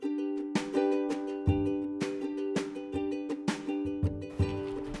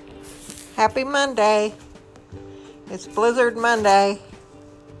Happy Monday. It's Blizzard Monday,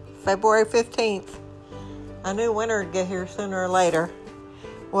 February 15th. I knew winter would get here sooner or later.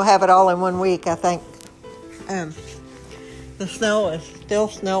 We'll have it all in 1 week, I think. The snow is still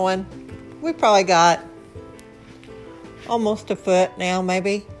snowing. We probably got almost a foot now,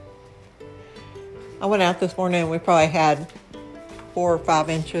 maybe. I went out this morning and we probably had 4 or 5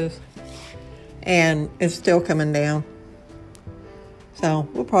 inches. And it's still coming down. So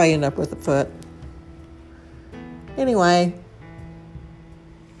we'll probably end up with a foot. Anyway,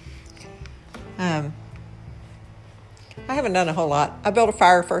 I haven't done a whole lot. I built a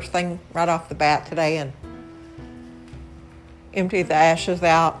fire first thing right off the bat today and emptied the ashes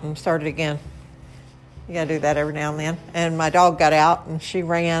out and started again. You gotta do that every now and then. And my dog got out and she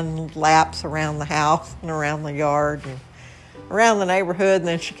ran laps around the house and around the yard and around the neighborhood, and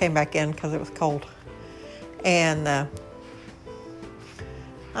then she came back in because it was cold. And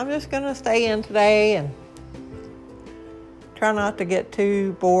I'm just going to stay in today and try not to get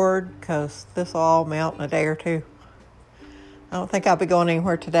too bored because this will all melt in a day or two. I don't think I'll be going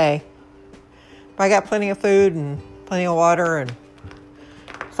anywhere today. But I got plenty of food and plenty of water and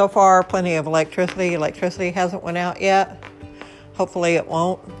so far plenty of electricity. Electricity hasn't went out yet. Hopefully it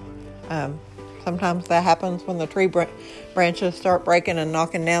won't. Sometimes that happens when the tree branches start breaking and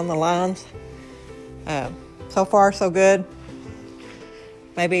knocking down the lines. So far, so good.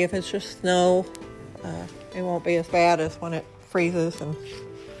 Maybe if it's just snow, it won't be as bad as when it freezes and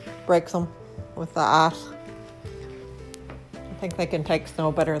breaks them with the ice. I think they can take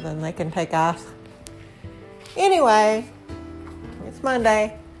snow better than they can take ice. Anyway, it's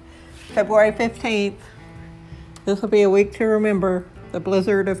Monday, February 15th. This will be a week to remember, the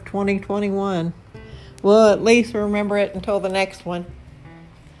blizzard of 2021. We'll at least remember it until the next one,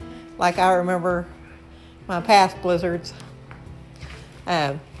 like I remember my past blizzards.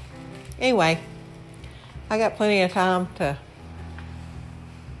 Anyway, I got plenty of time to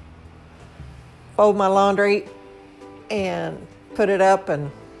fold my laundry and put it up and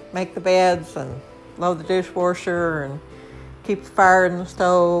make the beds and load the dishwasher and keep the fire in the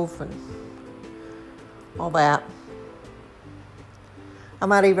stove and all that. I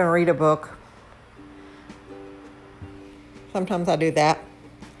might even read a book. Sometimes I do that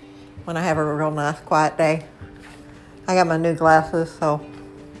when I have a real nice quiet day. I got my new glasses, so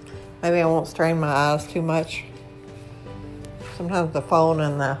maybe I won't strain my eyes too much. Sometimes the phone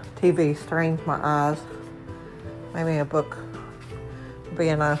and the TV strains my eyes. Maybe a book would be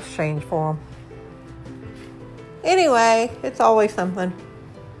a nice change for them. Anyway, it's always something.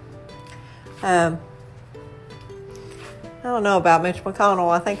 I don't know about Mitch McConnell.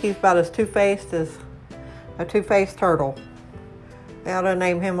 I think he's about as two-faced as a two-faced turtle. They ought to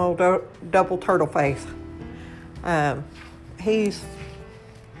name him Old Double Turtle Face. He's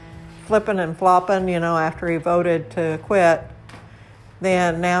flipping and flopping, after he voted to quit.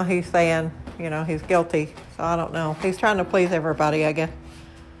 Then now he's saying, he's guilty. So I don't know. He's trying to please everybody, I guess.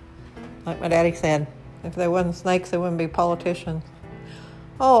 Like my daddy said, if there wasn't snakes, there wouldn't be politicians.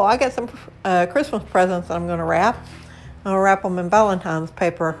 Oh, I got some Christmas presents that I'm going to wrap. I'm going to wrap them in Valentine's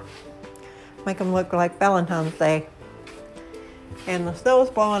paper. Make them look like Valentine's Day. And the snow is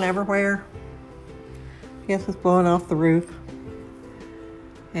blowing everywhere. I guess it's blowing off the roof.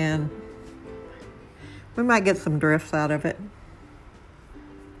 And we might get some drifts out of it.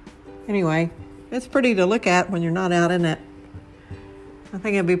 Anyway, it's pretty to look at when you're not out in it. I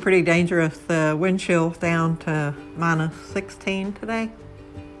think it'd be pretty dangerous. The wind chill's down to minus 16 today.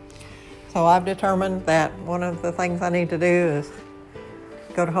 So I've determined that one of the things I need to do is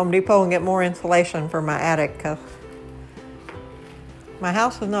go to Home Depot and get more insulation for my attic, because my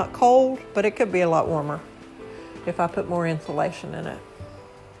house is not cold, but it could be a lot warmer if I put more insulation in it.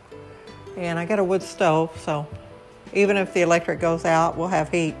 And I got a wood stove, so even if the electric goes out, we'll have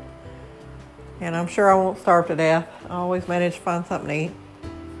heat. And I'm sure I won't starve to death. I always manage to find something to eat.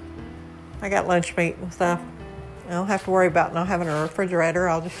 I got lunch meat and stuff. I don't have to worry about not having a refrigerator.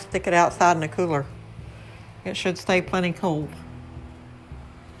 I'll just stick it outside in a cooler. It should stay plenty cold.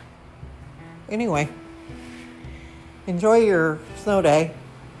 Anyway, enjoy your snow day.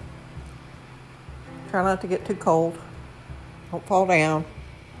 Try not to get too cold. Don't fall down.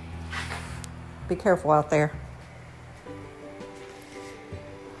 Be careful out there.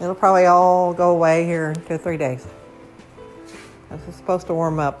 It'll probably all go away here in 2 or 3 days. It's supposed to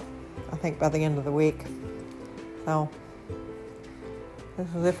warm up, I think, by the end of the week. So, this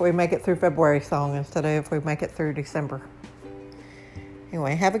is if we make it through February song instead of if we make it through December.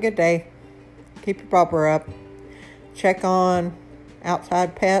 Anyway, have a good day. Keep your bobber up. Check on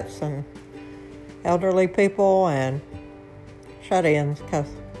outside pets and elderly people and shut-ins, because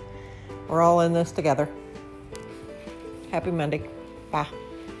We're all in this together. Happy Monday. Bye.